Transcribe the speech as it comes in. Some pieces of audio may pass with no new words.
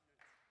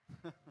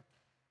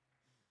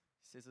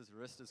says his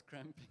wrist is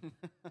cramping.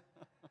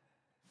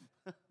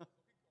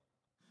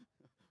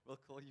 We'll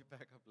call you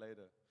back up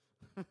later.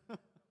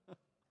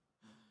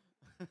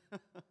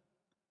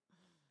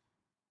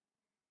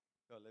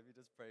 Oh, let me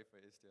just pray for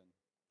Estian.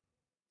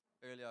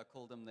 Earlier I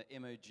called him the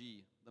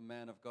MOG, the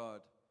man of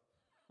God.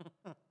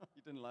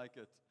 He didn't like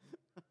it.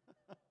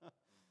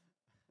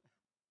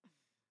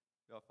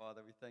 God,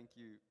 Father, we thank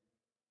you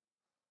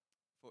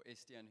for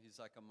Estian, who's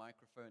like a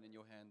microphone in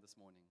your hand this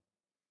morning.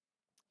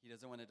 He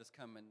doesn't want to just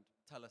come and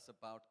tell us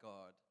about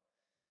God,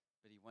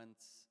 but he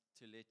wants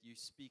to let you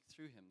speak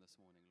through him this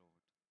morning, Lord.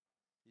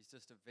 He's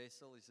just a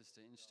vessel, he's just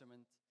an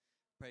instrument.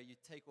 Pray you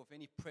take off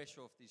any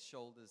pressure off these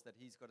shoulders that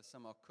he's got to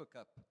somehow cook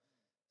up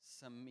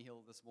some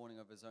meal this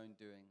morning of his own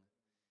doing.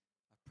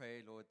 I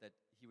pray, Lord, that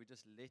he would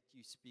just let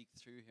you speak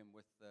through him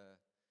with the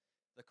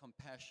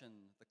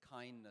compassion, the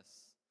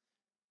kindness,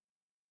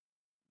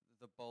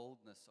 the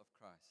boldness of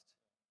Christ.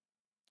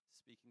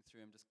 Speaking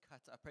through him,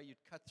 I pray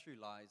you'd cut through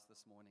lies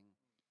this morning.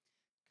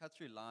 Cut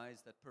through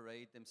lies that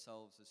parade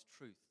themselves as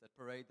truth, that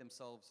parade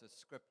themselves as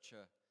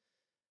scripture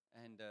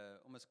and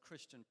almost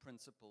Christian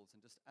principles,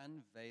 and just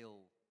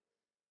unveil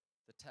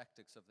the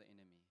tactics of the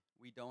enemy.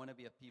 We don't want to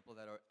be a people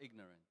that are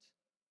ignorant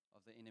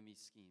of the enemy's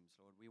schemes,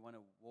 Lord. We want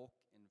to walk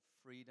in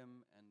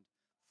freedom and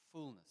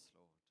fullness,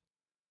 Lord.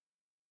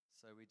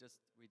 So we just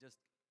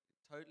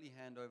totally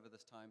hand over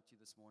this time to you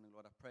this morning,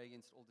 Lord. I pray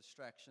against all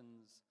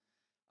distractions.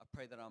 I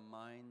pray that our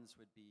minds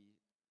would be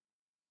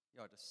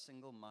just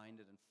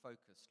single-minded and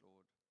focused,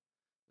 Lord,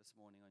 this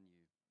morning on you.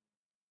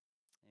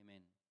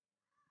 Amen.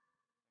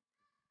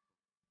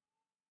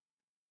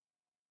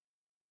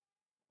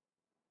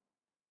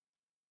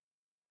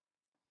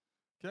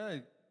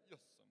 Okay,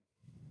 awesome.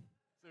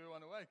 Is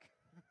everyone awake?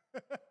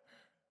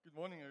 Good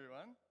morning,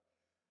 everyone.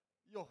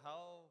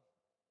 How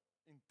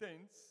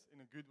intense,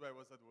 in a good way,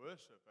 was that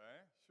worship,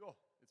 eh? Sure,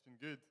 it's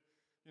been good.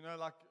 You know,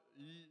 like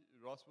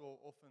Ross will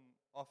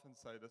often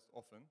say this.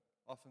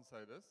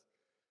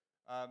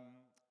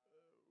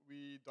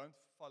 We don't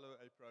follow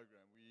a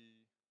program.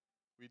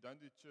 We don't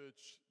do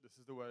church. This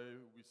is the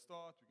way we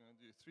start. We're going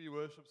to do 3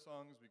 worship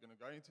songs. We're going to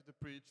go into the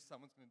preach.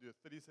 Someone's going to do a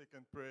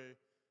 30-second prayer.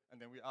 And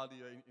then we're out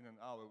here in an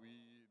hour.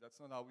 That's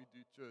not how we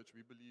do church.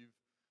 We believe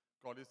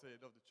God is the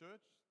head of the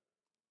church.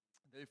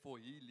 Therefore,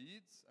 he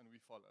leads and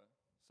we follow.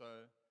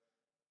 So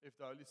if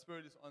the Holy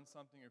Spirit is on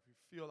something, if we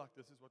feel like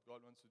this is what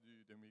God wants to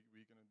do, then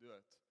we're going to do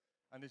it.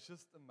 And it's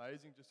just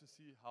amazing just to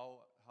see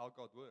how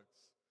God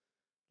works.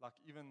 Like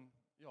even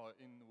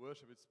in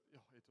worship, it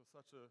was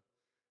such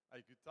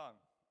a good time.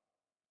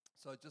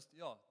 So just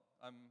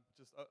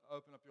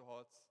open up your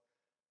hearts,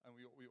 and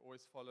we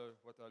always follow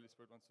what the Holy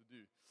Spirit wants to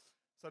do.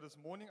 So this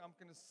morning, I'm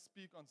going to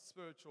speak on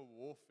spiritual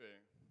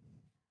warfare,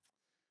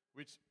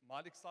 which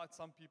might excite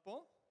some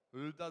people.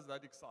 Who does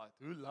that excite?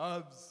 Who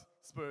loves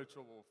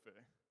spiritual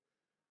warfare?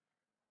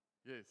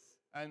 Yes.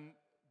 And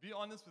be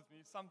honest with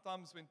me,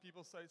 sometimes when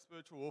people say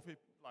spiritual warfare,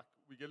 like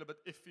we get a bit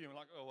iffy and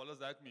like, oh, what does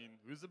that mean?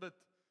 Who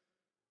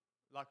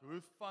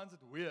finds it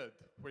weird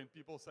when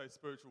people say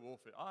spiritual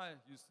warfare? I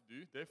used to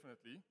do,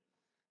 definitely.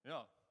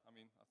 Yeah, I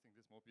think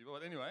there's more people.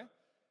 But anyway,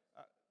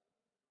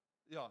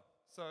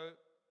 so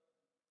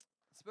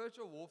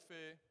spiritual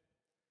warfare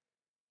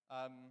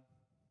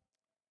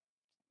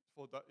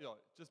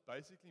just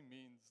basically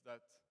means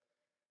that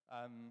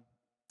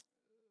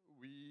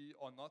we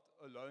are not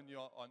alone here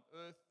on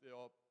earth. There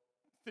are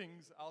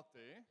things out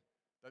there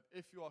that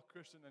if you are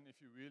Christian and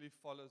if you really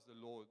follow the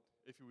Lord,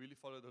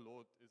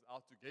 is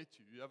out to get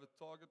you. You have a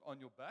target on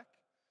your back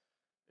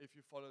if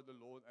you follow the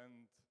Lord,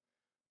 and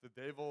the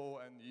devil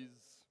and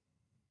his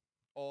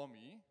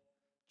army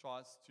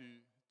tries to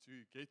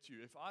get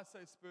you. If I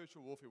say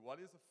spiritual warfare, what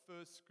is the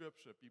first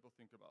scripture people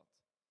think about?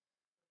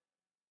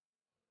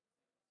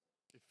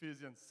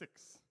 Ephesians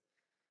 6.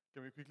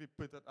 Can we quickly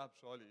put that up,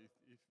 Charlie?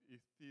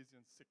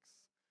 Ephesians 6.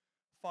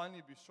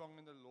 Finally, be strong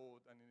in the Lord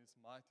and in his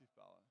mighty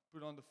power.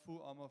 Put on the full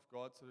armor of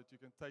God so that you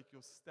can take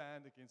your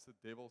stand against the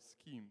devil's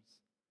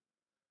schemes.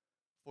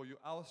 For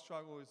our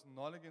struggle is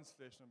not against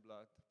flesh and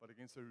blood, but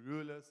against the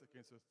rulers,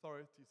 against the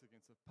authorities,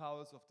 against the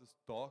powers of this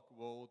dark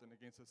world, and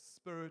against the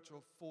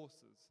spiritual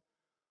forces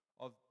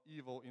of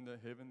evil in the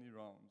heavenly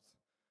realms.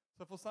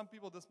 So for some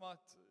people, this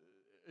might,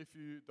 if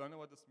you don't know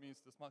what this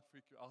means, this might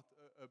freak you out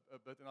a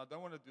bit, and I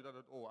don't want to do that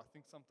at all. I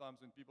think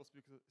sometimes when people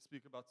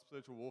speak about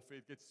spiritual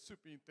warfare, it gets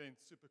super intense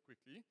super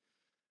quickly,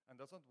 and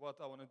that's not what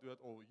I want to do at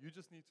all. You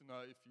just need to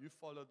know if you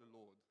follow the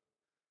Lord,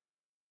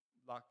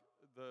 like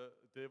the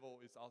devil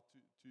is out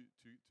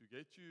to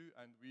get you,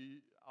 and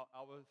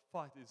our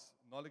fight is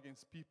not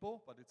against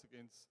people, but it's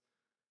against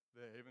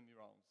the heavenly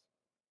realms.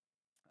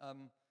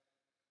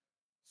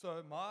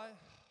 So my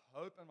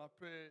hope and my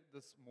prayer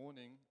this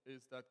morning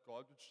is that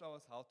God would show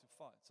us how to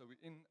fight. So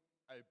we're in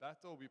a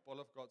battle, we're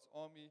part of God's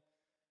army,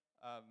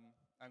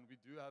 and we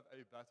do have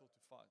a battle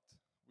to fight.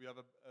 We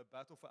have a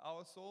battle for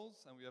our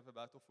souls, and we have a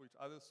battle for each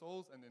other's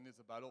souls, and then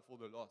there's a battle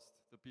for the lost,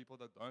 the people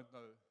that don't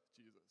know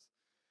Jesus.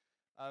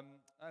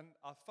 And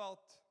I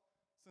felt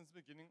since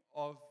the beginning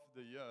of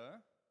the year,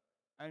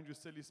 Andrew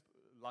Selly's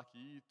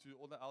to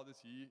all the elders,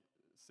 he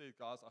said,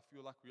 guys, I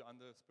feel like we're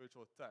under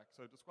spiritual attack.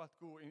 So it was quite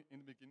cool in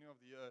the beginning of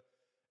the year,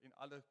 in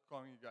other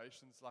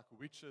congregations, like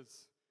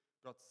witches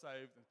got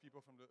saved and people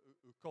from the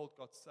occult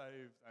got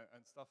saved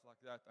and stuff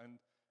like that. And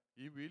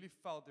he really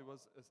felt there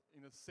was,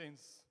 in a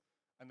sense,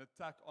 an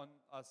attack on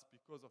us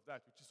because of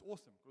that, which is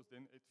awesome, because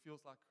then it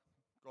feels like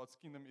God's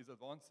kingdom is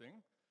advancing.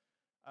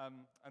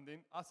 And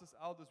then us as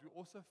elders, we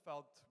also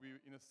felt we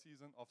were in a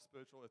season of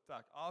spiritual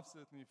attack. I've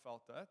certainly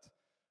felt that.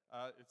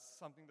 It's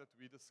something that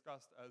we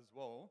discussed as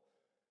well.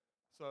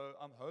 So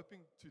I'm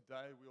hoping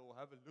today we'll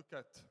have a look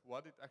at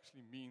what it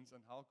actually means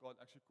and how God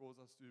actually calls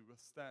us to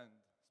withstand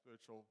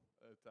spiritual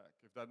attack,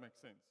 if that makes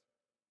sense.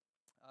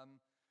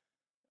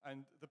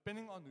 And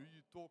depending on who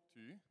you talk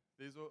to,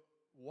 there's a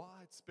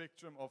wide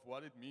spectrum of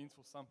what it means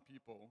for some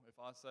people. If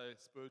I say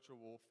spiritual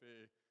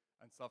warfare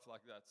and stuff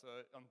like that. So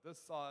on this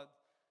side,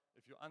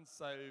 if you're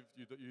unsaved,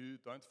 you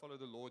don't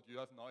follow the Lord, you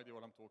have no idea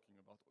what I'm talking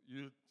about.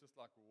 You're just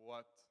like,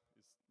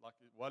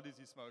 what is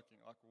he smoking?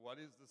 Like, what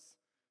is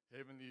this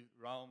heavenly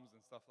realms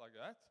and stuff like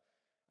that?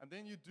 And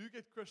then you do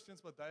get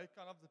Christians, but they're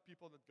kind of the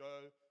people that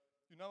go,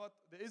 you know what,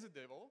 there is a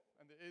devil,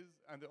 and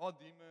there are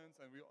demons,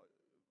 and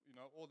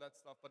all that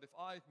stuff. But if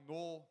I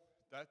ignore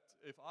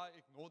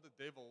the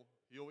devil,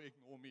 he'll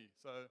ignore me.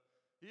 So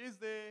he is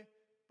there,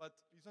 but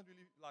he's not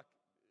really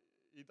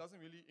he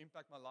doesn't really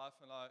impact my life,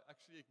 and I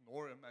actually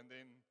ignore him, and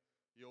then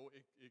he'll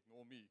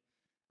ignore me.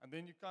 And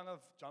then you kind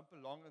of jump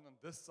along, and on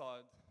this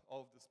side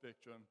of the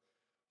spectrum,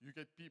 you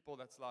get people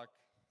that's like,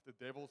 the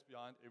devil's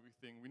behind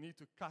everything. We need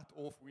to cut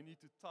off, we need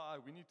to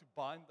tie, we need to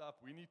bind up,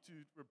 we need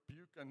to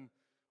rebuke, and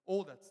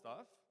all that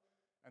stuff.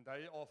 And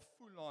they are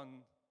full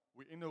on,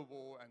 we're in a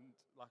war, and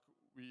like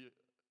we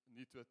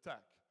need to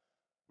attack,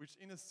 which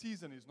in a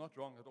season is not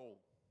wrong at all.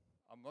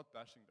 I'm not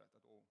bashing that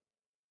at all.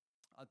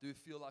 I do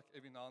feel like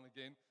every now and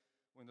again,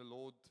 when the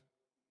Lord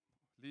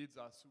leads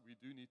us, we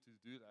do need to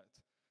do that.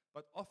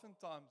 But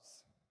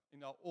oftentimes,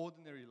 in our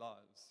ordinary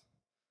lives,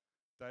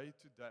 day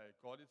to day,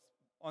 God is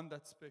on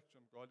that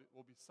spectrum. God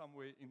will be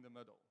somewhere in the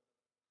middle.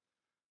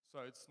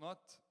 So it's not,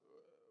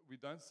 we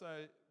don't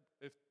say,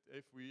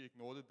 if we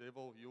ignore the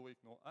devil, he'll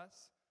ignore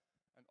us.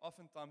 And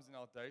oftentimes in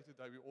our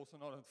day-to-day, we're also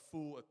not in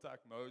full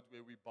attack mode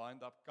where we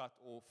bind up, cut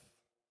off,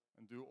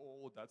 and do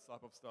all that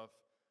type of stuff.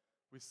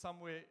 We're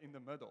somewhere in the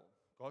middle.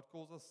 God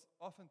calls us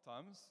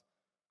oftentimes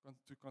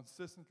to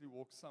consistently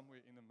walk somewhere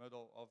in the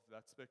middle of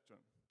that spectrum.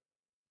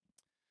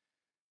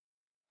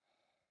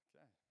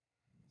 Okay.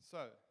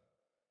 So,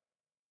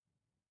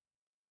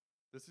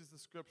 this is the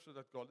scripture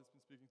that God has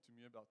been speaking to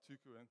me about, 2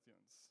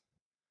 Corinthians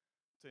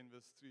 10,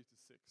 verse 3 to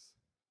 6.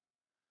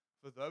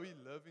 For though we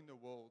live in the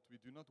world, we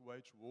do not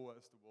wage war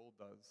as the world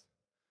does.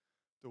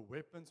 The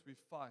weapons we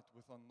fight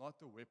with are not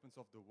the weapons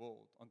of the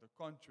world. On the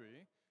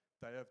contrary,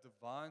 they have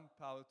divine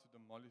power to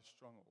demolish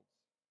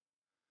strongholds.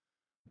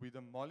 We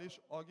demolish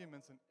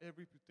arguments and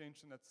every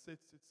pretension that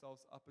sets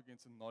itself up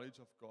against the knowledge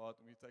of God,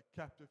 and we take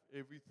captive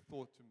every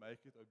thought to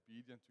make it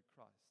obedient to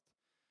Christ.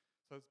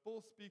 So as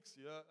Paul speaks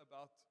here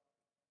about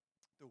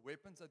the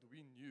weapons that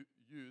we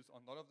use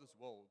are not of this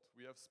world.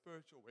 We have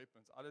spiritual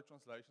weapons. Other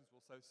translations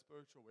will say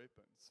spiritual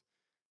weapons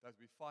that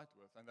we fight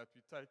with, and that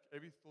we take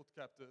every thought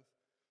captive.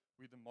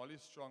 We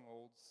demolish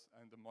strongholds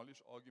and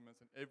demolish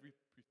arguments and every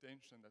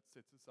pretension that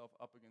sets itself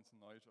up against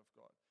the knowledge of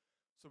God.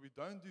 So we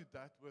don't do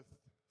that with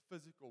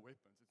physical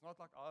weapons. It's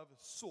not like I have a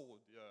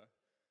sword here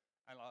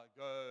and I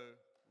go,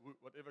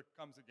 whatever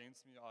comes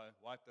against me, I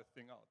wipe that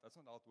thing out. That's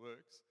not how it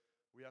works.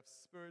 We have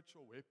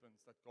spiritual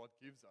weapons that God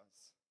gives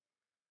us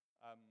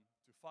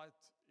to fight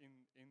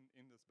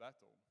in this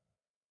battle.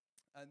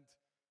 And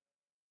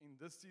in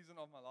this season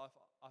of my life,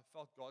 I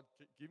felt God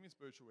give me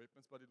spiritual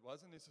weapons, but it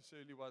wasn't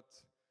necessarily what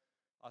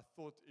I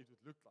thought it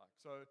would look like.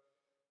 So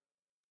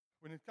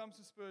when it comes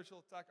to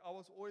spiritual attack, I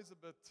was always a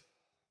bit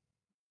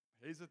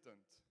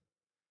hesitant,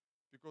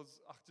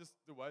 because just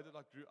the way that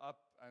I grew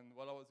up and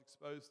what I was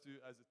exposed to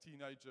as a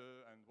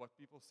teenager and what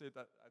people said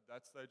at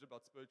that stage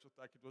about spiritual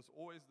attack, it was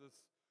always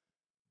this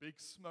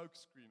big smoke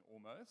screen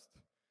almost.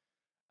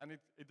 And it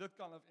did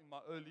kind of, in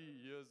my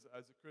early years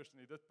as a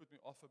Christian, it did put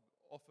me off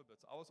a bit.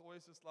 So I was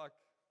always just like,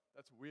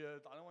 that's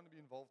weird. I don't want to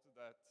be involved with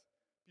that.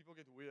 People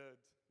get weird,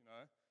 you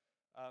know.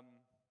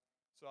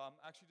 So I'm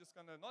actually just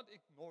going to not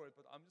ignore it,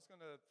 but I'm just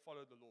going to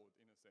follow the Lord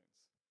in a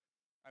sense.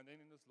 And then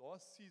in this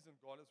last season,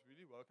 God has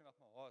really woken up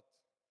my heart.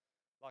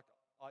 Like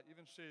I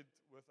even shared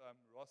with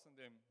Ross and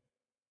them,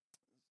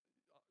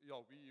 we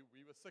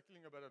were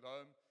sickling a bit at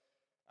home,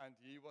 and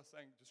he was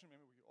saying, just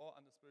remember, we are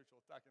under spiritual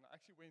attack. And I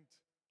actually went,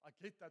 I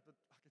get that, but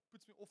it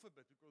puts me off a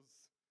bit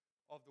because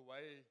of the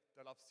way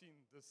that I've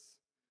seen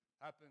this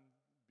happen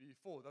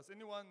before. Does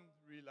anyone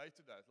relate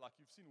to that? Like,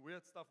 you've seen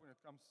weird stuff when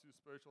it comes to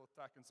spiritual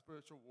attack and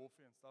spiritual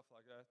warfare and stuff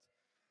like that.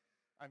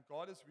 And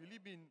God has really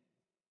been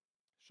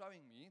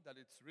showing me that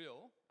it's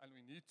real and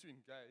we need to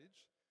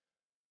engage.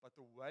 But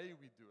the way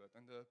we do it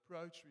and the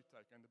approach we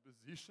take and the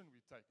position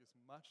we take is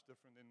much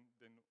different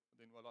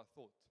than what I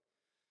thought.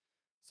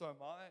 So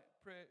my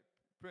prayer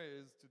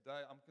is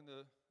today, I'm going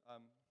to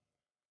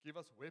give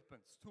us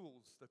weapons,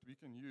 tools that we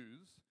can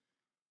use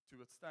to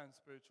withstand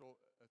spiritual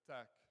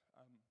attack.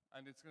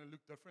 And it's going to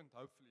look different,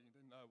 hopefully,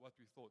 than what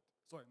we thought.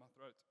 Sorry, my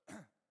throat.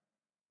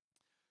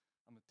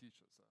 I'm a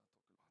teacher, so I talk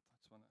a lot. I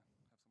just want to have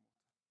some water.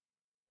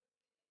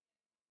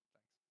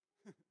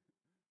 Thanks.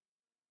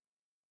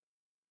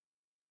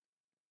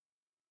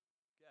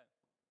 Okay.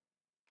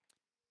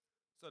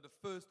 So the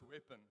first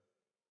weapon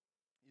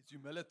is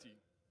humility.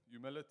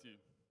 Humility.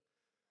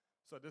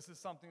 So this is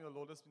something the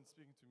Lord has been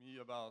speaking to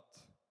me about: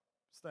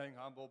 staying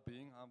humble,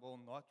 being humble,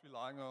 not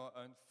relying on our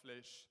own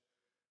flesh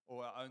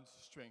or our own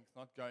strength,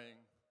 not going,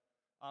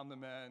 I'm the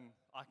man,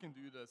 I can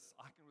do this,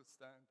 I can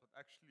withstand, but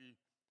actually,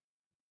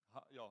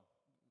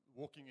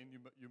 walking in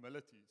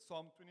humility.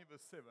 Psalm 20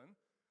 verse 7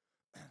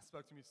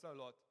 spoke to me so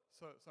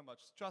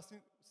much.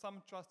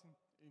 Some trust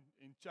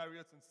in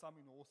chariots and some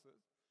in horses,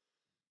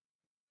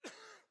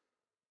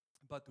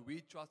 but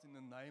we trust in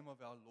the name of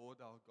our Lord,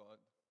 our God.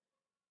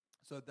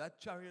 So that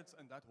chariots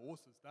and that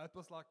horses, that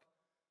was like,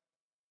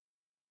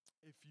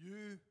 if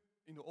you,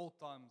 in the old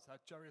times, had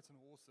chariots and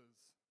horses,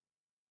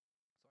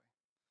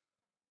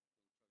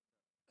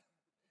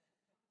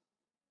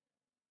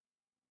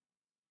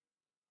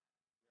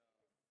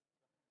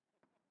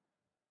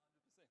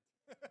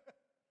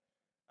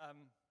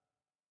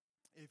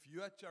 if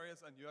you had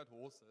chariots and you had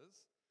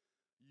horses,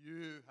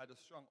 you had a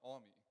strong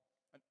army.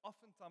 And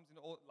oftentimes in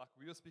the old, like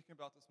we were speaking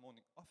about this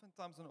morning,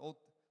 oftentimes in the Old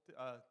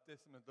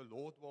Testament, the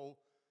Lord will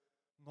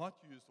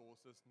not use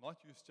horses, not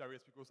use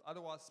chariots, because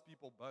otherwise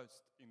people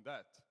boast in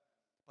that.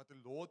 But the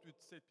Lord would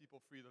set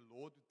people free. The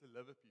Lord would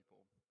deliver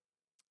people.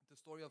 The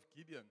story of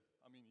Gideon,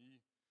 I mean, he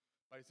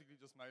basically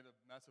just made a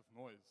massive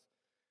noise.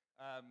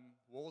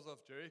 Walls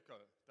of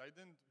Jericho, they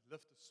didn't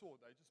lift a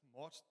sword. They just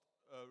marched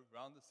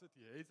around the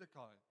city.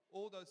 Hezekiah,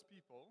 all those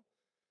people,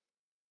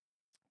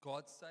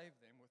 God saved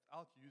them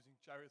without using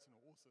chariots and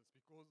horses,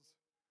 because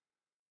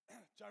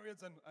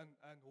chariots and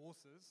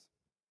horses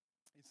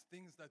is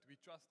things that we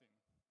trust in.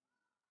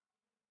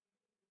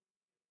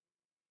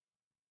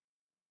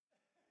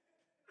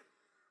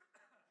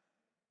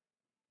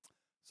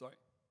 Sorry.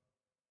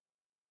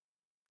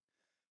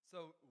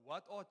 So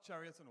what are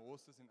chariots and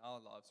horses in our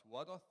lives?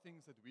 What are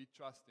things that we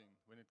trust in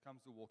when it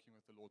comes to walking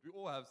with the Lord? We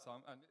all have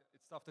some, and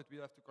it's stuff that we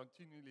have to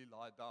continually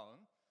lie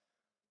down.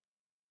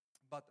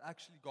 But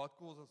actually, God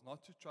calls us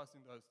not to trust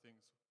in those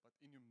things, but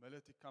in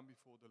humility come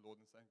before the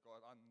Lord and say,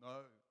 God, I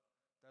know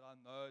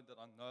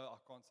I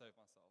can't save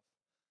myself.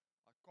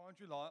 I can't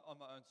rely on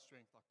my own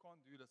strength. I can't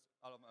do this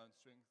out of my own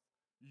strength.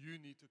 You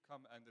need to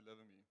come and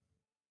deliver me.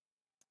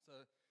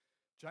 So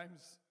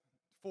James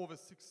 4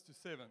 verse 6 to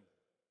 7.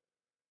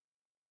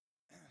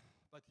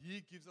 But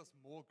he gives us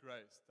more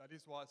grace. That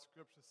is why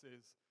Scripture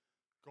says,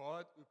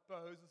 God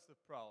opposes the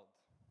proud,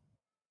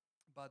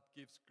 but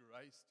gives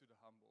grace to the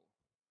humble.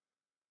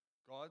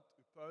 God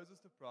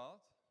opposes the proud,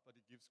 but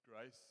he gives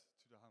grace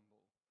to the humble.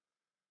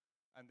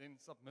 And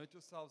then submit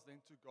yourselves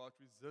then to God,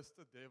 resist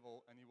the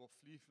devil, and he will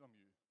flee from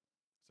you.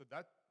 So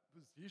that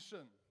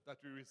position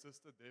that we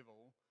resist the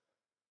devil,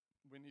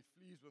 when he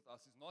flees with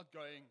us, is not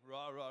going,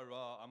 rah, rah,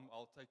 rah,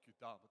 I'll take you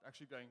down, but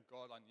actually going,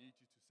 God, I need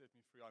you to set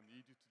me free. I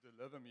need you to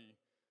deliver me.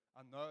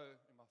 I know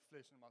in my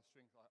flesh and my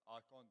strength I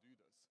can't do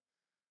this.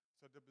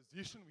 So the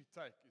position we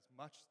take is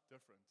much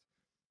different.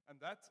 And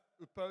that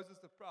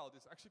opposes the proud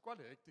is actually quite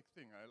a hectic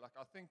thing. Like,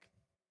 I think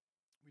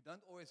we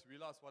don't always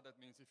realize what that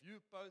means. If you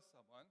oppose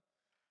someone,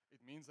 it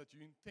means that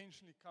you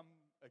intentionally come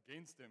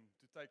against them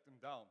to take them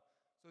down.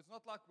 So it's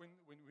not like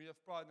when we have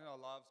pride in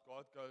our lives,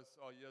 God goes,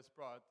 oh, here's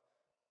pride.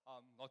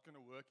 I'm not going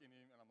to work in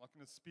him, and I'm not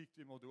going to speak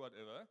to him or do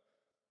whatever.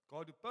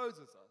 God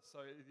opposes us.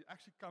 So it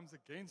actually comes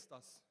against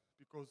us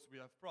because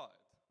we have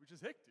pride, which is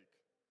hectic.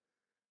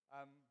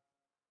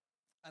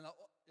 And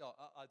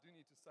I do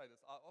need to say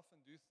this. I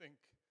often do think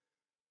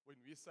when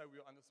we say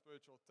we're under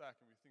spiritual attack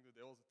and we think the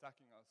devil's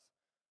attacking us,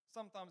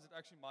 sometimes it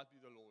actually might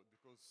be the Lord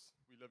because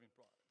we live in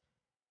pride.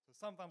 So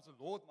sometimes the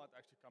Lord might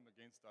actually come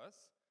against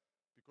us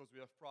because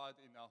we have pride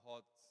in our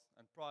hearts.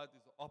 And pride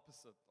is the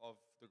opposite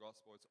of the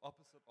gospel. It's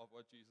opposite of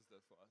what Jesus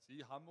did for us. He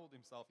humbled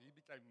himself. He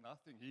became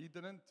nothing. He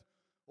didn't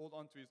hold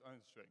on to his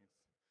own strength.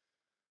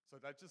 So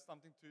that's just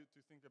something to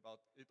think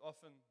about. It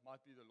often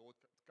might be the Lord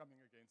coming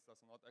against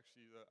us and not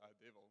actually the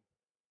devil.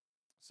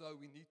 So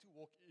we need to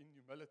walk in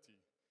humility.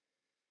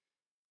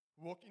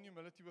 Walk in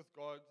humility with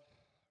God.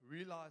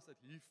 Realize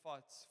that he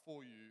fights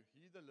for you.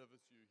 He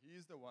delivers you. He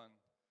is the one.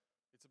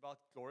 It's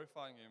about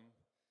glorifying him.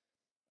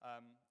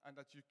 And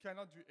that you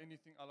cannot do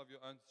anything out of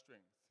your own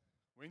strength.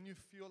 When you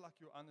feel like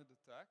you're under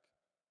attack,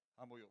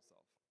 humble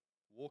yourself.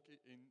 Walk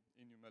in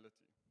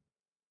humility.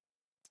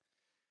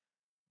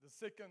 The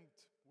second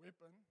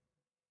weapon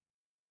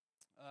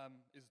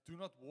is do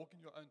not walk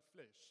in your own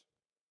flesh.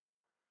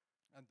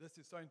 And this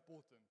is so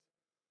important.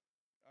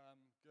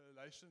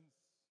 Galatians,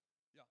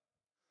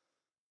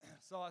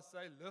 So I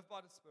say, live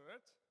by the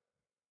Spirit,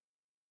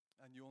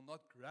 and you will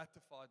not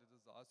gratify the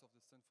desires of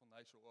the sinful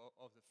nature or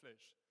of the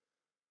flesh.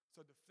 So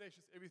the flesh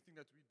is everything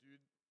that we do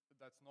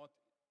that's not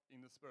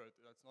in the Spirit,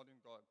 that's not in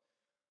God.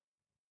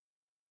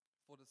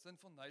 For the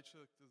sinful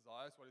nature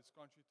desires what is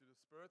contrary to the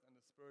Spirit, and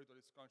the Spirit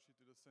what is contrary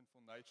to the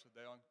sinful nature.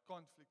 They are in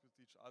conflict with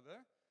each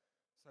other,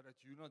 so that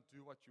you not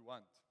do what you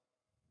want.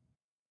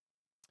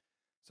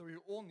 So we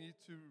all need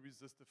to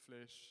resist the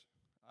flesh.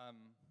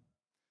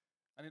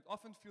 And it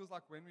often feels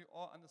like when we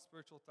are under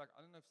spiritual attack,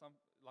 I don't know if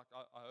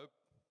I hope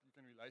you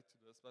can relate to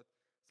this, but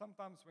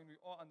sometimes when we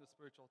are under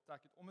spiritual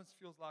attack, it almost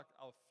feels like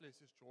our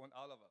flesh is drawn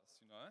out of us,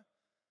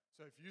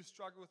 So if you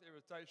struggle with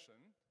irritation,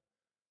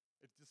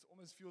 it just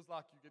almost feels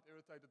like you get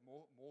irritated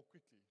more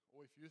quickly.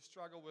 Or if you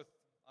struggle with,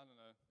 I don't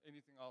know,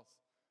 anything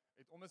else,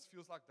 it almost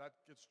feels like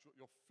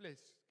your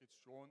flesh gets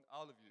drawn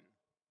out of you.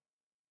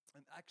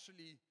 And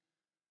actually,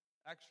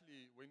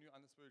 when you're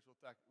under spiritual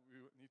attack,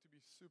 we need to be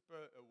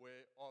super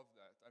aware of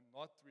that and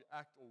not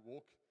react or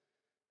walk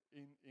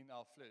in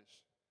our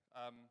flesh.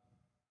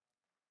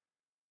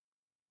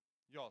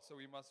 So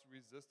we must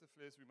resist the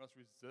flesh. We must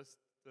resist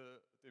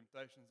the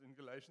temptations. In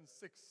Galatians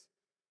 6,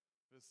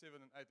 verse 7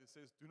 and 8, it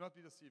says, "Do not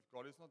be deceived.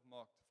 God is not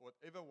mocked. For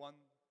whatever one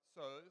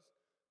sows,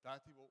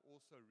 that he will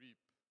also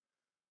reap.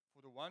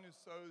 For the one who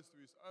sows to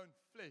his own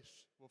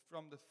flesh will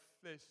from the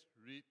flesh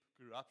reap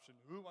corruption."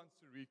 Who wants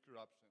to reap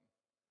corruption?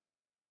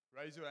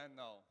 Raise your hand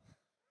now.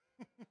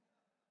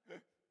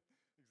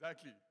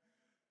 Exactly.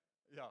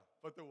 Yeah,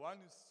 but the one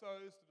who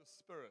sows to the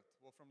Spirit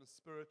will from the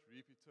Spirit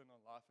reap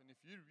eternal life. And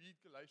if you read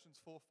Galatians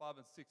 4, 5,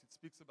 and 6, it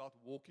speaks about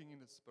walking in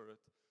the Spirit,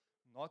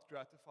 not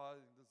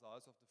gratifying the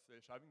desires of the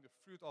flesh, having the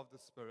fruit of the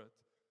Spirit,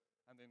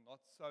 and then not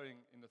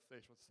sowing in the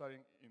flesh, but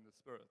sowing in the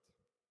Spirit.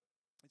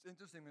 It's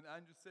interesting, when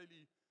Andrew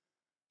Selly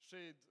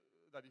shared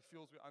that he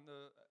feels we're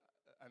under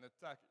an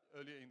attack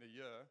earlier in the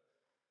year,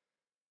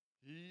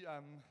 he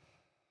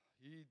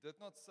did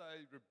not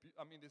say,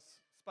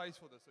 there's space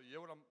for this, so don't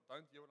hear what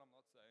I'm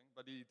not saying,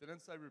 but he didn't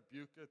say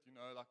rebuke it,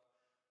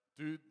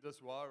 do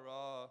this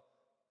rah-rah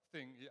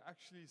thing. He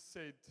actually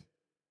said,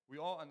 we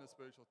are under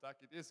spiritual attack,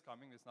 it is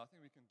coming, there's nothing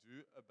we can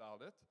do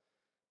about it,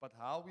 but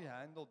how we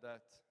handle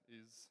that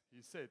is,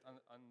 he said,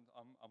 and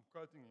I'm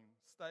quoting him,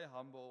 stay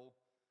humble,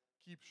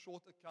 keep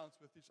short accounts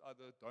with each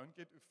other, don't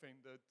get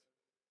offended,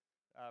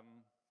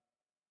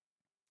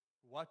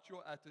 watch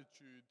your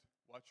attitude,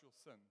 watch your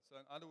sin. So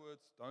in other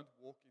words, don't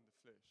walk in the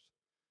flesh.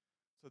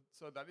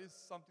 So that is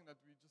something that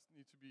we just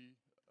need to be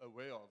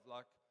aware of.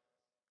 Like,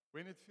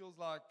 when it feels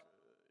like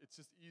it's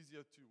just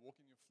easier to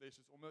walk in your flesh,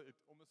 it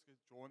almost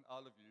gets drawn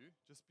out of you,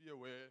 just be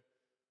aware.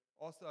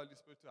 Ask the Holy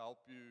Spirit to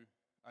help you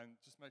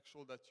and just make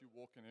sure that you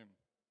walk in Him.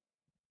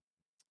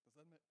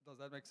 Does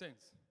that make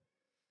sense?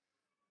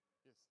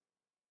 Yes, I'm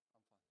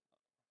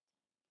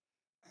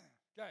fine.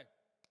 Okay,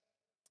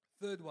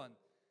 third one.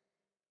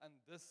 And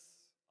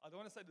this, I don't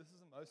want to say this is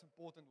the most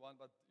important one,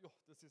 but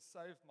this has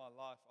saved my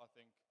life, I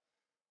think.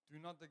 Do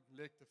not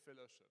neglect the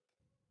fellowship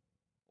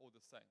or the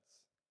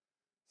saints.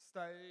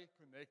 Stay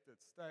connected.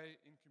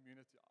 Stay in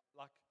community.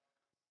 Like,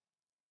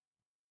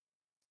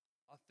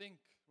 I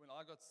think when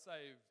I got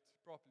saved,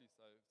 properly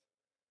saved,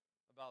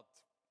 about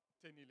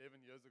 10, 11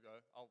 years ago,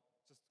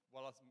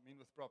 what I mean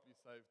with properly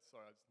saved,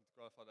 sorry, I just need to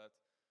clarify that.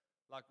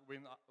 Like,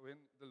 when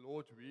the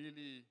Lord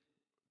really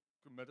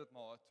committed my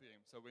heart to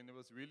Him. So when it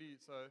was really,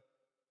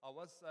 I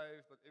was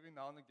saved, but every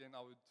now and again I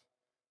would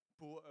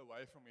pull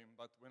away from Him.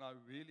 But when I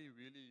really,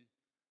 really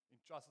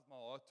entrusted my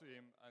heart to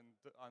Him and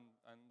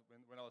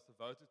when I was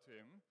devoted to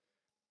Him,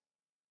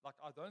 like,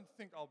 I don't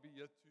think I'll be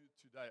here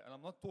today. And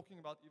I'm not talking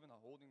about even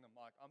holding the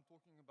mic. I'm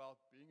talking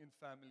about being in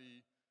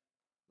family,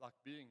 like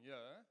being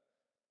here.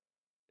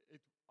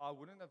 I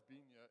wouldn't have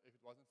been here if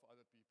it wasn't for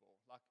other people.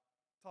 Like,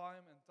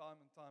 time and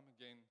time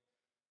again,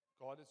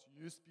 God has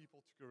used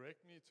people to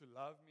correct me, to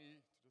love me,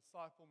 to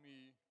disciple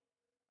me,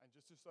 and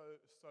just to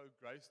show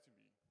grace to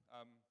me.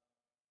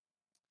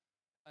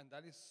 And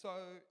that is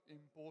so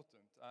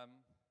important.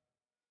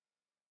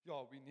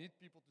 We need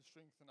people to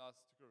strengthen us,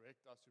 to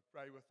correct us, to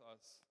pray with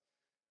us.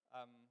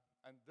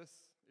 And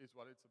this is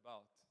what it's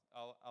about,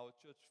 our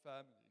church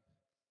family.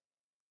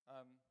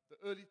 The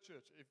early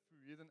church, if we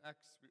read in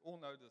Acts, we all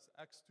know this,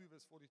 Acts 2,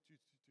 verse 42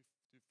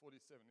 to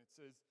 47, it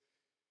says,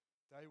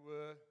 they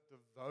were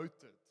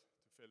devoted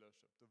to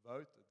fellowship,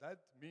 devoted.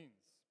 That means,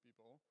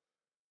 people,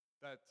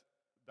 that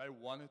they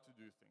wanted to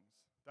do things.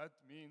 That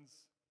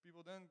means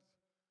people don't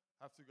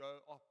have to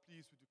go, oh,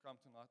 please would you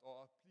come tonight?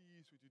 Or, oh,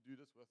 please would you do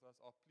this with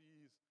us? Oh,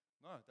 please.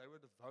 No, they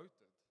were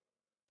devoted.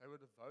 They were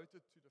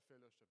devoted to the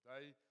fellowship.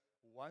 They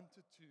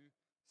wanted to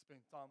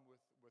spend time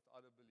with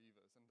other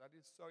believers. And that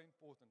is so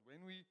important.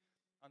 When we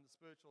under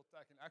spiritual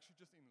attack, and actually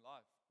just in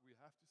life, we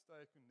have to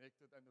stay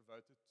connected and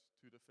devoted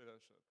to the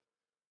fellowship.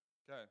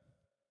 Okay.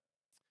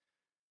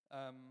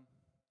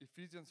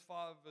 Ephesians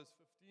 5, verse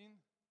 15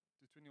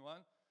 to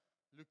 21.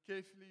 Look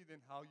carefully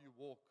then how you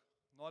walk,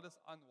 not as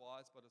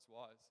unwise, but as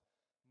wise,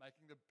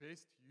 making the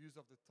best use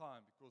of the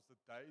time, because the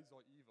days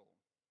are evil.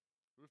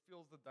 Who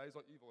feels the days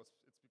are evil?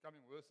 It's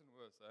becoming worse and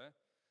worse, eh?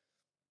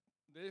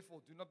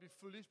 Therefore, do not be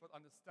foolish, but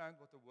understand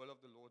what the will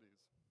of the Lord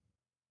is.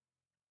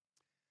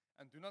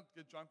 And do not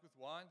get drunk with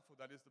wine, for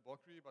that is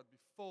debauchery, but be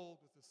filled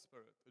with the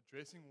Spirit,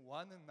 addressing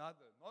one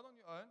another, not on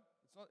your own.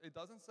 It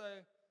doesn't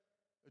say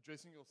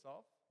addressing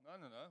yourself. No,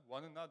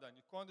 one another. And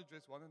you can't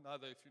address one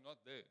another if you're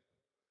not there.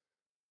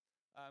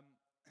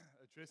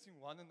 addressing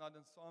one another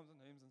in psalms and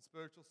hymns and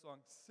spiritual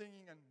songs,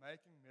 singing and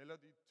making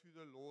melody to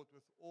the Lord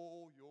with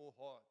all your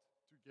heart,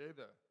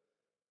 together,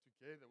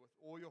 with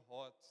all your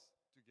hearts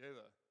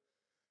together.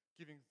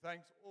 Giving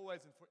thanks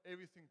always and for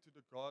everything to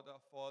the God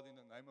our Father in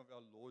the name of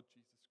our Lord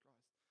Jesus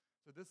Christ.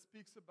 So this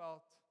speaks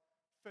about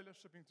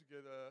fellowshipping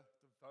together,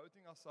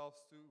 devoting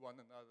ourselves to one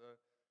another,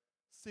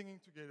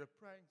 singing together,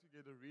 praying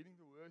together, reading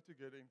the word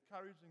together,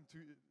 encouraging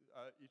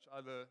each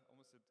other,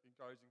 almost said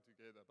encouraging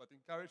together, but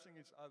encouraging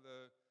each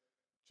other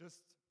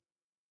just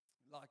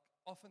like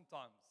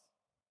oftentimes,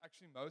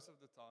 actually most of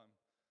the time,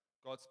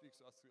 God speaks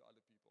to us through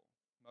other people,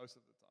 most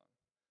of the time.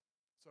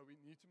 So we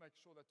need to make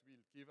sure that we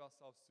give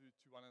ourselves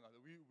to one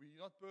another. We're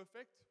not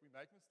perfect. We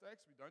make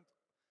mistakes. We don't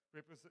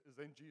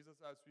represent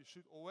Jesus as we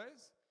should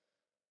always.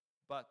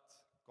 But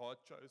God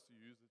chose to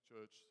use the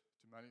church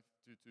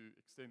to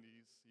extend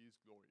His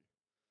glory.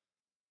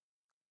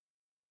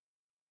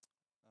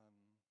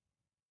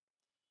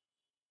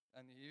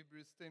 And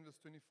Hebrews 10 verse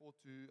 24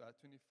 to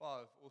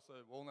 25, also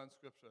a well-known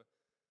scripture.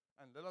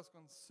 And let us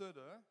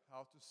consider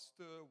how to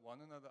stir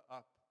one another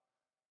up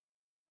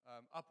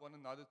one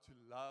another to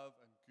love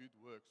and good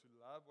works, to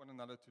love one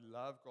another, to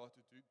love God,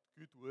 to do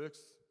good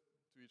works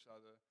to each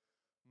other,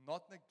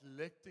 not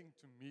neglecting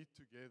to meet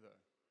together,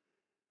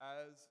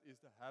 as is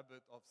the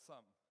habit of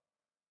some,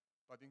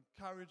 but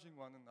encouraging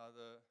one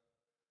another,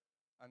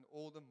 and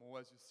all the more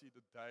as you see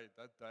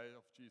that day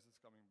of Jesus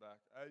coming back,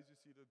 as you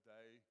see the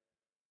day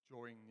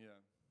drawing near.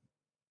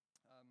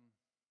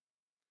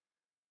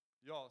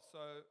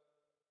 So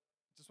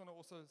just want to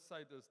also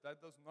say this,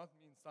 that does not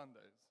mean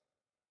Sundays.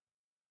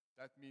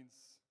 That means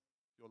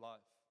your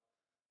life.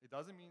 It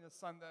doesn't mean a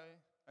Sunday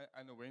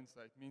and a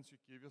Wednesday. It means you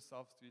give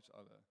yourselves to each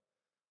other.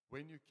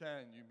 When you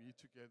can, you meet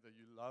together,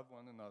 you love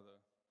one another.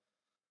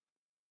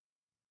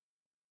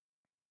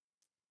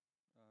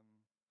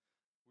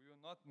 We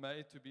are not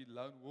made to be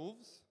lone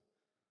wolves.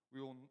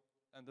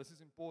 And this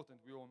is important,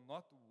 we will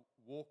not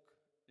walk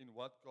in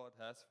what God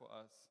has for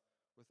us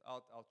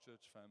without our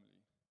church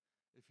family.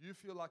 If you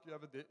feel like you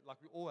have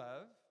like we all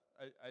have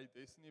a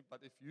destiny,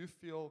 but if you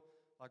feel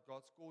like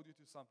God's called you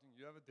to something,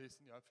 you have a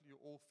destiny, hopefully you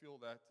all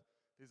feel that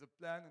there's a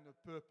plan and a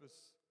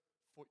purpose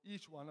for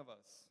each one of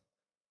us,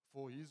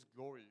 for His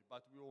glory.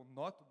 But we will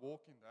not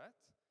walk in that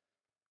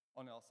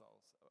in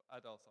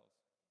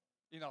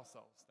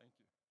ourselves, thank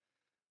you.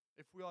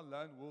 If we are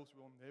lone wolves,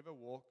 we will never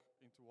walk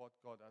into what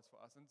God has for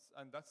us.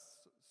 And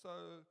that's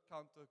so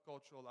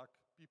countercultural, like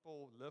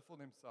people live for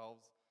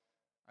themselves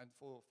and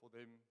for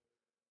them,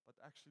 but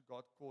actually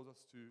God calls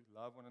us to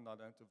love one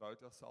another and to devote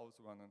ourselves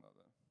to one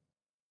another.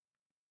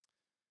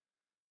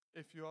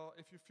 If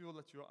you feel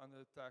that you're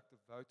under attack,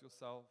 devote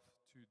yourself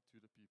to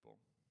the people.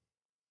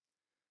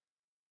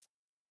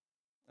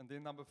 And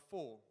then number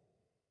 4.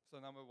 So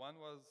number 1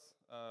 was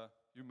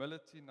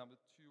humility. Number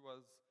 2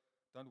 was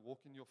don't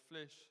walk in your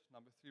flesh.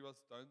 Number 3 was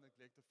don't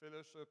neglect the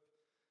fellowship.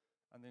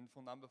 And then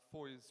for number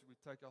 4 is we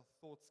take our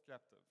thoughts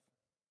captive.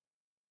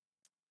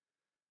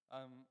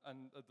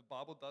 And the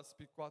Bible does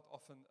speak quite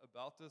often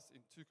about this.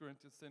 In 2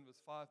 Corinthians 10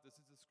 verse 5,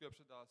 this is the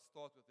scripture that I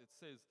start with. It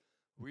says,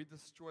 we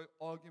destroy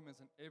arguments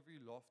and every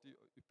lofty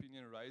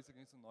opinion raised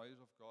against the knowledge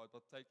of God,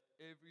 but take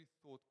every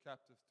thought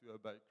captive to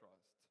obey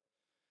Christ.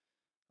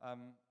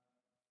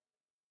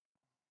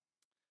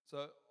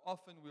 So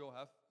often we'll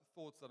have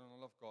thoughts that are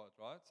not of God,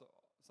 right? So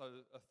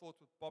a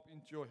thought would pop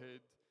into your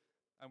head,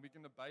 and we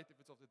can debate if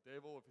it's of the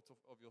devil, if it's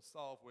of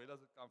yourself, where does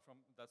it come from?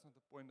 That's not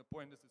the point. The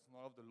point is it's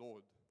not of the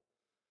Lord.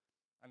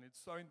 And it's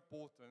so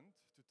important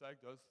to take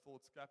those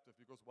thoughts captive,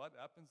 because what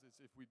happens is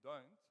if we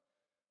don't,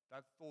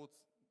 that thoughts,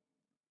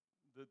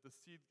 the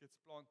seed gets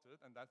planted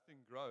and that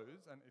thing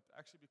grows and it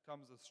actually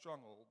becomes a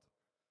stronghold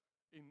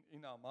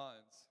in our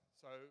minds.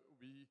 So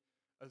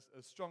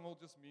a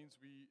stronghold just means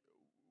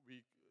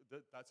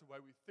that's the way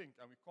we think,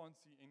 and we can't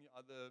see any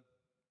other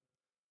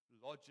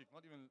logic,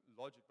 not even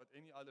logic, but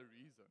any other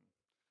reason.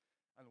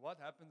 And what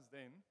happens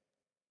then,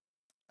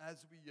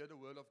 as we hear the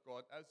word of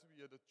God, as we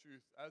hear the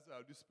truth, as the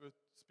Holy Spirit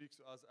speaks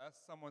to us, as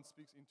someone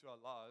speaks into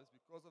our lives,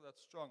 because of that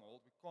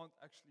stronghold, we can't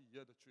actually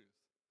hear the truth.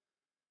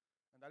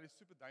 And that is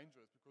super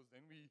dangerous, because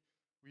then we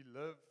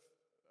live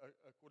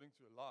according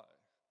to a lie.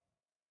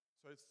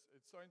 So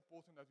it's so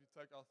important that we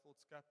take our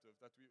thoughts captive,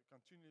 that we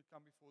continually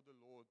come before the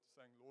Lord,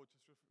 saying, Lord,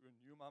 just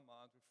renew my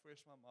mind,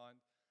 refresh my mind.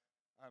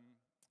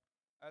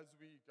 As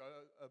we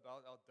go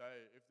about our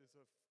day, if there's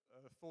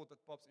a thought that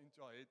pops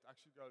into our head,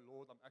 actually go,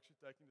 Lord, I'm actually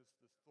taking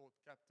this thought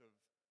captive,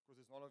 because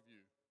it's not of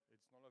you.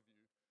 It's not of you.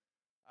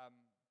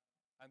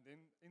 And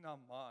then in our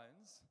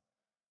minds,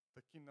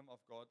 the kingdom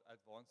of God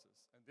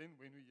advances. And then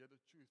when we hear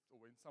the truth, or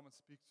when someone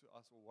speaks to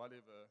us or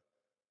whatever,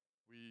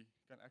 we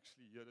can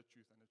actually hear the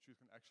truth, and the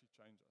truth can actually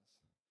change us.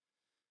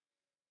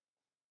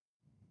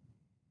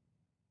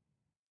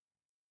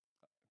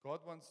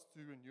 God wants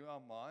to renew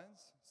our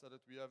minds so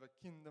that we have a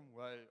kingdom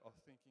way of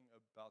thinking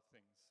about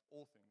things,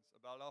 all things,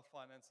 about our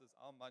finances,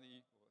 our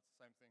money, or it's the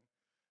same thing,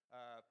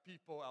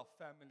 people, our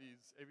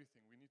families,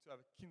 everything. We need to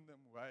have a kingdom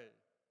way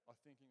of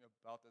thinking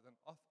about it. And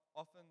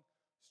often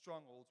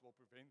strongholds will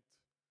prevent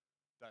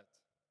that.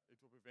 it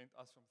will prevent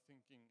us from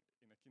thinking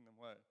in a kingdom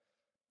way.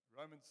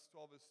 Romans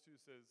 12 verse 2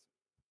 says,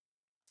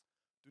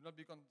 do not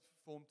be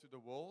conformed to the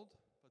world,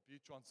 but be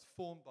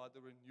transformed by the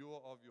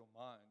renewal of your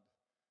mind,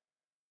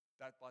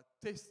 that by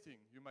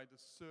testing you may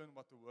discern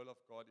what the will of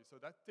God is.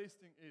 So that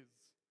testing is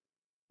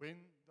when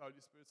the Holy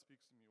Spirit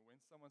speaks to me, or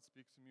when someone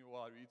speaks to me, or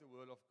I read the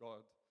word of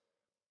God,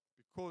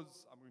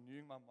 because I'm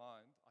renewing my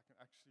mind, I can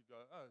actually go,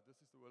 oh,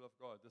 this is the will of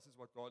God. This is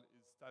what God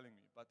is telling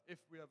me. But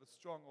if we have a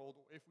stronghold,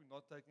 or if we're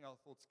not taking our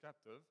thoughts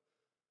captive,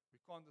 we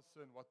can't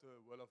discern what the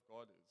will of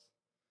God is.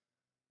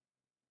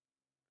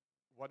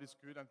 What is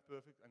good and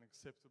perfect and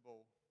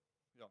acceptable,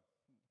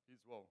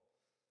 His will.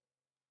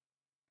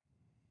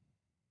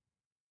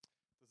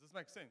 Does this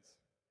make sense?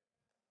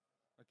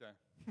 Okay.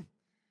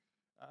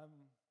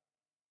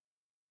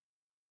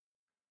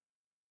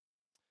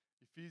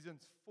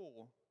 Ephesians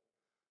 4.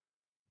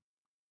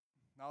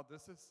 Now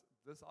this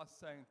I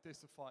say and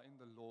testify in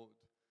the Lord,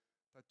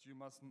 that you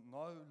must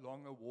no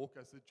longer walk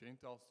as the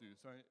Gentiles do.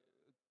 So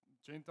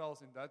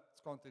Gentiles in that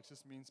context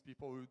just means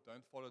people who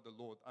don't follow the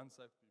Lord,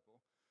 unsaved people.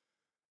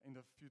 In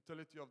the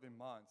futility of their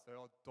minds, they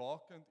are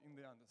darkened in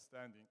their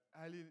understanding,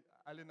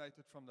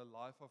 alienated from the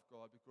life of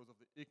God because of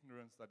the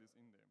ignorance that is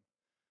in them.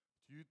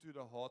 Due to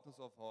the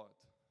hardness of heart,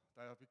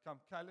 they have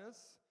become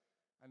callous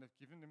and have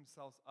given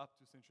themselves up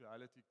to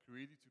sensuality,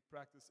 greedy to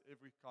practice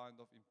every kind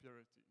of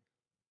impurity.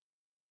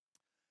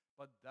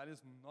 But that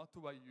is not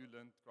the way you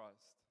learned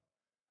Christ,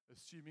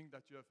 assuming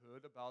that you have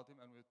heard about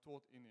him and were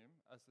taught in him,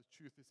 as the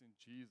truth is in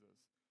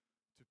Jesus,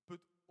 to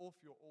put off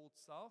your old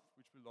self,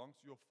 which belongs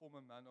to your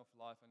former manner of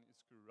life and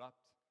is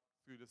corrupt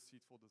through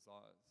deceitful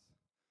desires,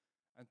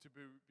 and to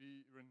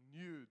be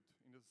renewed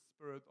in the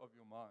spirit of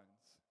your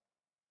minds,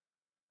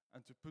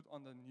 and to put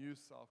on the new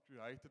self,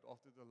 created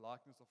after the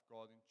likeness of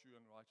God in true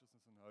and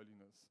righteousness and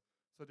holiness.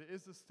 So there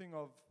is this thing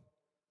of,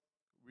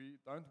 we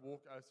don't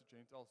walk as the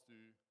Gentiles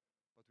do,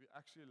 but we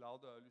actually allow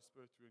the Holy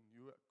Spirit to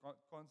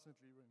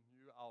constantly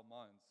renew our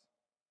minds.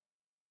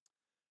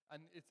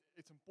 And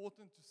it's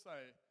important to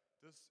say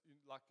this,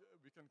 like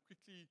we can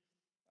quickly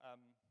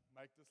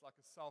make this like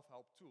a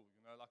self-help tool.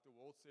 Like the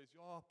world says,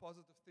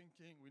 positive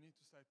thinking, we need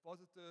to stay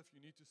positive,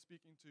 you need to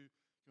speak into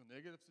your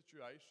negative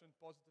situation,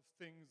 positive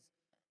things.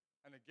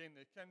 And again,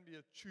 there can be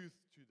a truth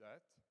to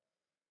that,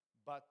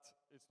 but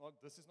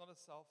this is not a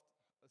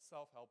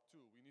self-help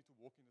tool. We need to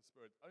walk in the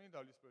Spirit. Only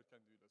the Holy Spirit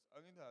can do this.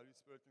 Only the Holy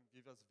Spirit can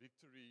give us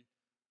victory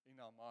in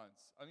our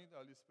minds. Only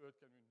the Holy Spirit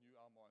can renew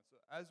our minds.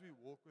 So as we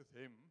walk with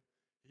him,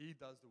 he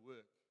does the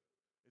work.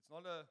 It's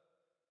not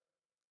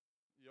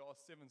there are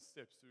 7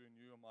 steps to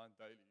renew your mind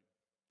daily.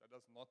 That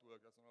does not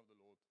work. That's not of the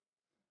Lord.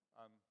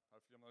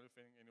 Hopefully I'm not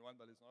offending anyone,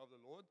 but it's not of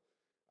the Lord.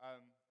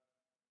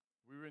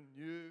 We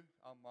renew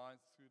our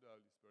minds through the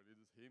Holy Spirit. It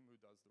is him who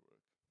does the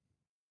work.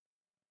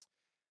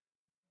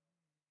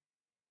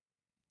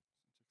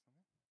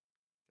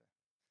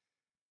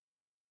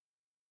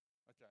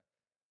 Okay.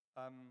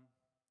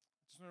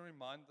 Just want to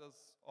remind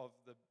us of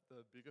the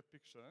bigger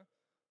picture.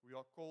 We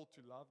are called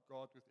to love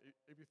God with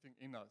everything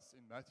in us.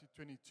 In Matthew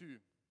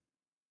 22,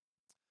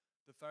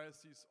 the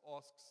Pharisees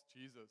asks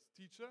Jesus,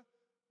 Teacher,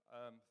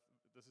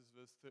 this is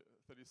verse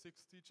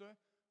 36, Teacher,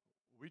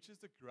 which is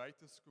the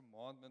greatest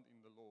commandment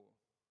in the law?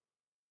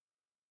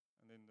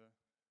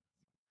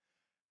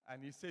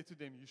 And he said to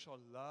them, you shall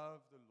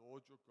love the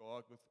Lord your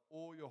God with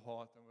all your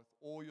heart and with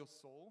all your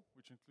soul,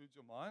 which includes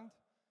your mind,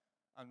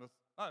 and with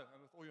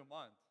all your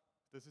mind.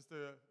 This is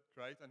the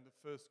great and the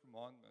first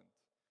commandment.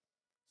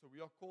 So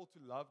we are called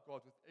to love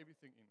God with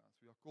everything in us.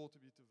 We are called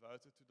to be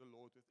devoted to the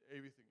Lord with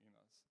everything in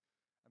us.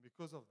 And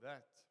because of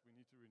that, we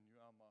need to renew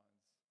our minds.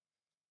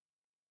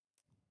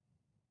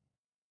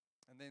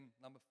 And then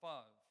number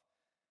 5,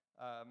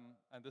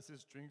 and this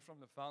is drink from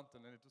the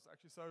fountain. And it was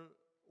actually so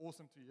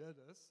awesome to hear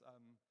this.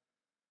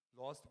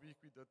 Last week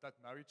we did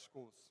that marriage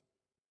course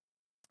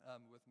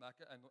with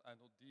Macca and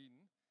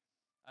Odine.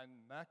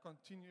 And Mac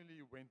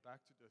continually went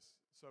back to this.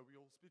 So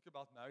we'll speak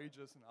about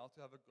marriages and how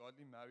to have a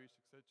godly marriage,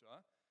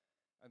 etc.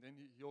 And then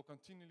he'll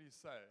continually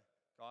say,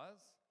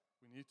 guys,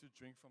 we need to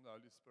drink from the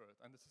Holy Spirit.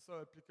 And this is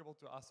so applicable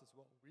to us as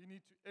well. We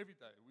need to, every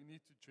day, we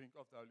need to drink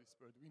of the Holy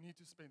Spirit. We need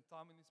to spend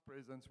time in his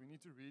presence. We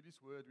need to read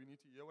his word. We need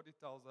to hear what he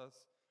tells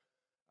us.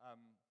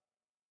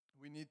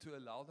 We need to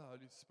allow the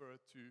Holy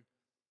Spirit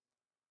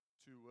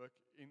to work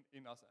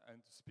in us and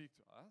to speak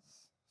to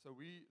us. So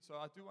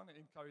I do want to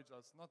encourage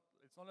us.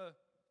 It's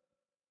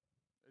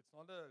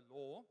not a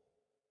law,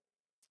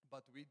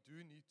 but we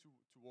do need to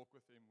walk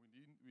with him.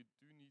 We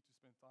do need to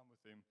spend time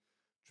with him.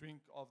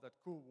 Drink of that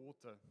cool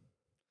water.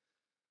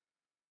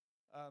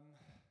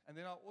 And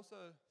then I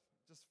also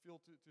just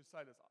feel to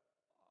say this.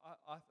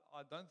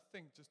 I don't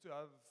think just to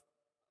have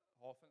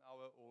half an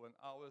hour or an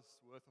hour's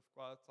worth of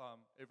quiet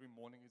time every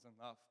morning is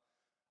enough.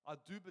 I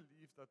do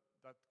believe that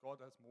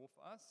God has more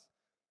for us.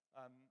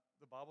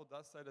 The Bible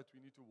does say that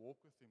we need to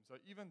walk with him.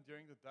 So even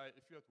during the day,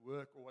 if you're at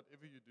work or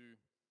whatever you do,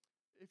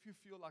 if you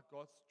feel like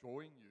God's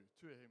drawing you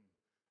to him,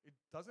 it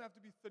doesn't have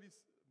to be 30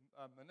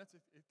 minutes.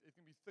 It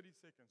can be 30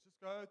 seconds. Just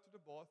go to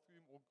the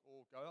bathroom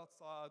or go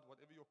outside,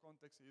 whatever your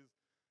context is,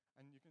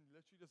 And you can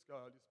literally just go,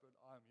 Holy Spirit,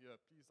 I'm here.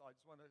 Please, I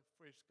just want a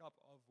fresh cup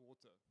of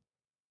water.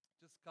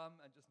 Just come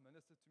and just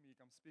minister to me.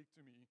 Come speak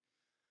to me.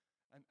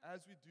 And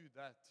as we do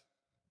that,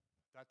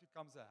 that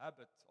becomes a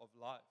habit of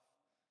life.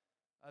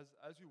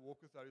 As we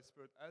walk with the Holy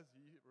Spirit, as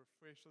He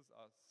refreshes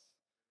us,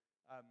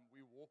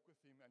 we walk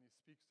with Him and He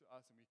speaks to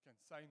us, and we can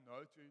say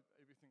no to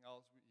everything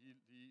else.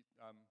 He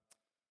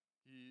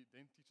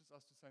then teaches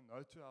us to say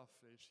no to our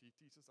flesh. He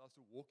teaches us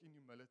to walk in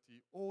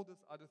humility. All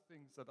these other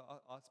things that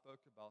I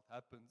spoke about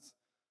happens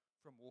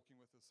from walking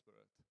with the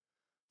Spirit,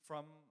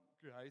 from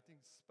creating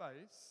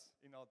space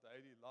in our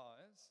daily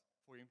lives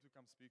for Him to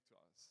come speak to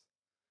us.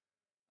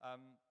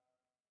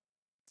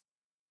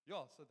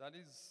 So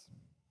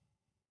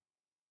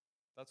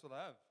that's what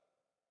I have.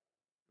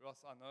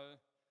 Ross, I know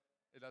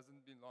it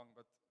hasn't been long,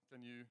 but do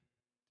you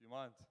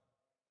mind?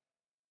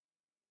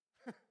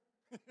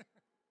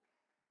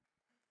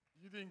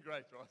 You're doing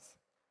great, Ross.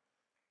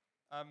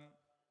 I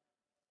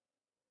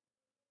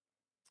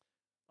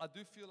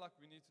do feel like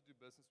we need to do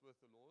business with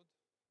the Lord.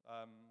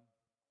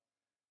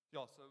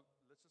 So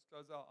let's just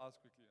close our eyes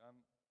quickly.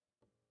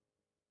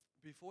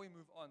 Before we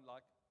move on,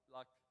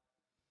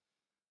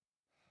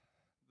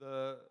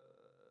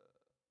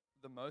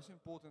 the most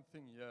important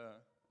thing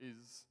here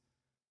is,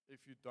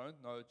 if you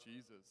don't know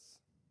Jesus,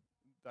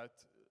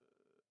 that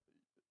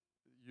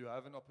you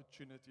have an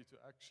opportunity to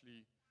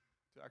actually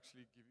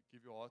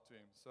give your heart to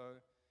Him.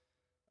 So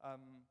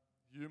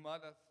you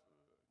might have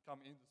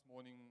come in this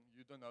morning,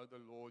 you don't know the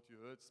Lord, you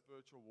heard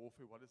spiritual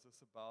warfare, what is this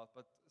about?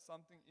 But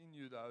something in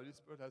you, the Holy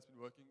Spirit has been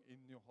working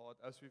in your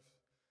heart as we've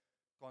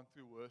gone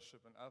through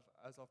worship and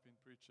as I've been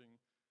preaching.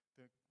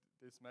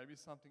 There's maybe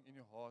something in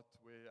your heart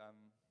where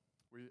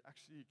we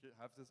actually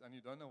have this, and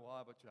you don't know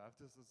why, but you have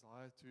this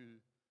desire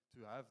to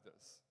have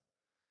this.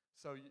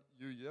 So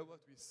you hear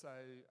what we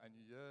say, and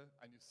you hear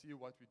and you see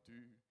what we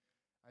do,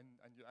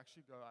 and you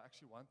actually go, I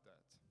actually want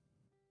that.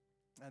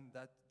 And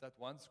that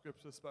one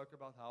scripture spoke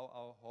about how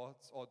our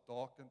hearts are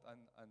darkened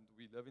and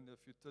we live in the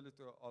futility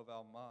of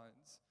our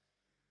minds.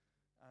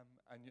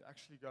 And you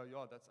actually go,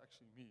 yeah, that's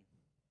actually me.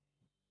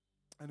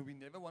 And we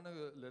never want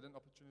to let an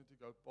opportunity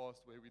go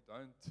past where we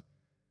don't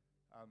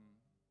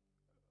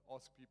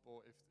ask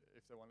people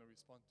if they want to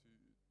respond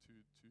to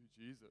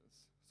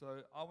Jesus.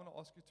 So I want to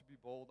ask you to be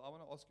bold. I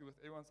want to ask you, with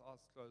everyone's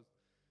eyes closed,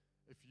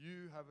 if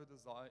you have a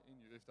desire in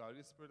you, if the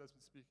Holy Spirit has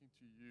been speaking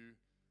to you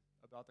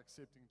about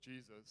accepting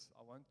Jesus,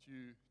 I want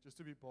you just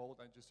to be bold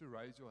and just to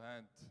raise your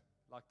hand.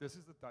 Like, this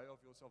is the day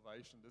of your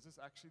salvation. This is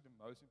actually the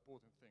most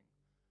important thing.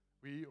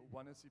 We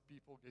want to see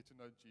people get to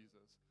know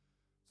Jesus.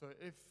 So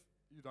if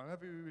you don't have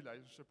a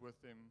relationship with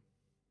Him,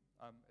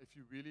 if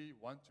you really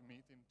want to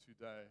meet Him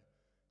today,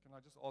 can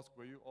I just ask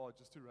where you are,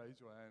 just to raise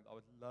your hand? I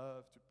would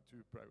love to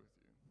pray with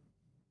you.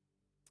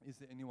 Is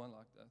there anyone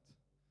like that?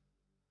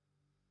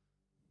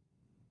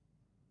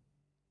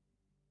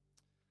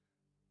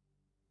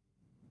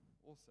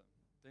 Awesome.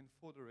 Then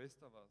for the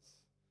rest of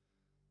us,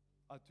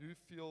 I do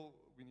feel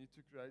we need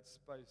to create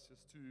space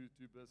just to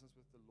do business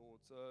with the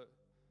Lord. So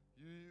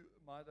you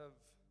might have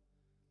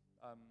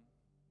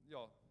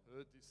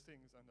heard these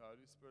things, and the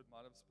Holy Spirit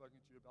might have spoken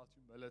to you about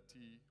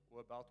humility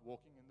or about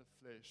walking in the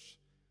flesh,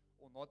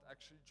 or not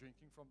actually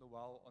drinking from the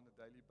well on a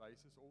daily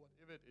basis, or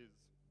whatever it is.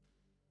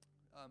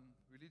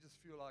 Really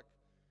just feel like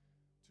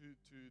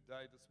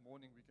today, this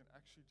morning, we can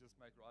actually just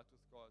make right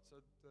with God. So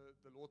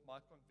the Lord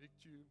might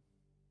convict you,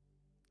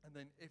 and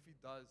then if He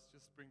does,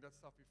 just bring that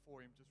stuff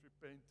before Him. Just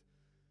repent,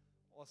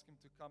 ask Him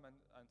to come and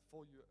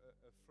fill you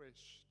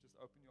afresh. Just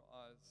open your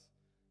eyes.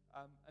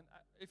 And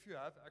if you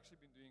have actually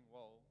been doing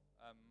well,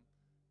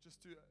 just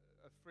to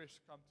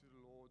afresh come to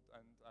the Lord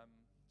and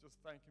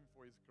just thank Him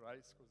for His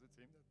grace, because it's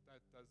Him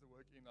that does the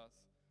work in us.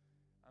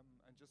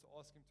 And just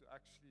ask Him to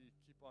actually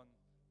keep on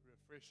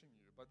refreshing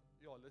you. But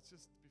let's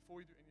just,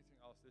 before we do anything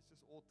else, let's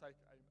just all take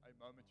a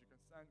moment. You can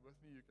stand with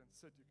me, you can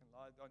sit, you can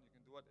lie down, you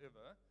can do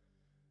whatever.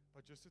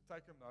 But just to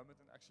take a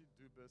moment and actually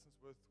do business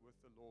with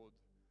the Lord.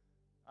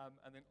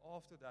 And then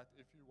after that,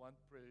 if you want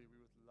prayer, we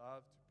would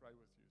love to pray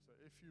with you. So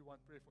if you want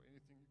prayer for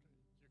anything,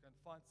 you can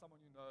find someone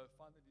you know,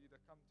 find a leader,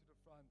 come to the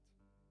front,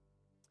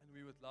 and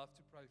we would love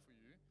to pray for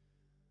you.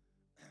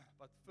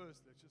 But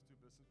first, let's just do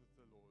business with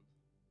the Lord.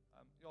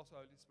 Also,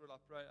 Holy Spirit, I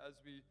pray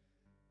as we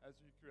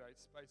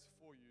create space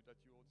for you, that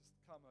you will just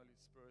come, Holy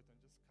Spirit, and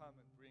just come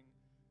and bring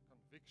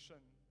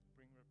conviction,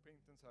 bring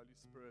repentance, Holy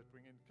Spirit,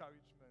 bring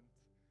encouragement.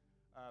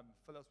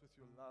 Fill us with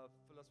your love,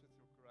 fill us with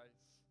your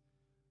grace.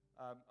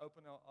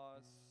 Open our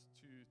eyes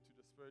to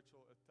the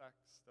spiritual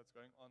attacks that's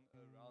going on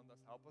around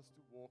us. Help us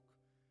to walk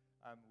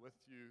with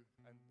you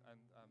and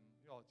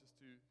just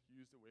to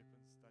use the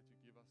weapons that you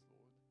give us,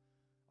 Lord.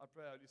 I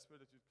pray, Holy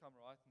Spirit, that you'd come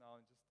right now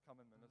and just come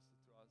and minister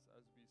to us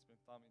as we spend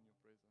time in your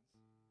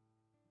presence.